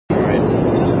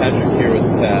Patrick here with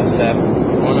Seth.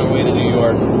 On our way to New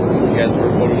York. You guys for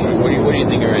a photo shoot. What are you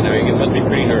thinking right now? You must be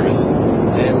pretty nervous.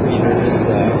 I am pretty nervous.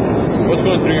 What's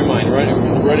going through your mind?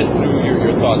 Run it through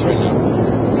your thoughts right now.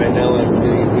 Right now, I'm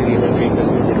really hungry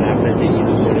because we didn't have anything to eat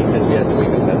this morning because we had to wake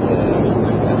up at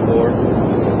 4.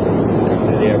 Come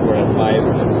to the airport at 5.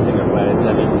 Take our flight at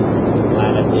 7.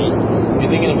 Land at 8. You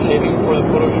thinking of shaving before the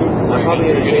photo shoot? I'm probably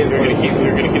gonna shave. You're gonna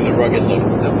keep the rugged look.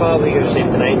 I'm probably gonna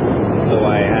shave tonight, so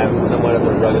I have somewhat of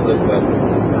a rugged look.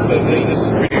 But This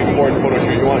is a pretty important photo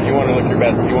shoot. You want to look your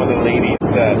best. You want the ladies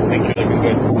to think you're looking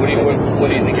good. What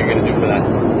do you think you're gonna do for that?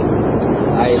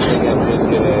 I think I'm just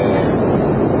gonna,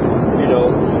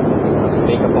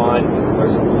 makeup on, wear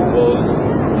some cool clothes,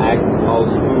 act all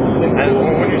smooth and cool.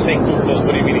 And when you say cool clothes,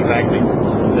 what do you mean exactly?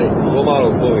 Like role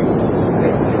model clothing.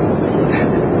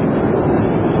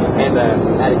 And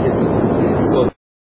atticus.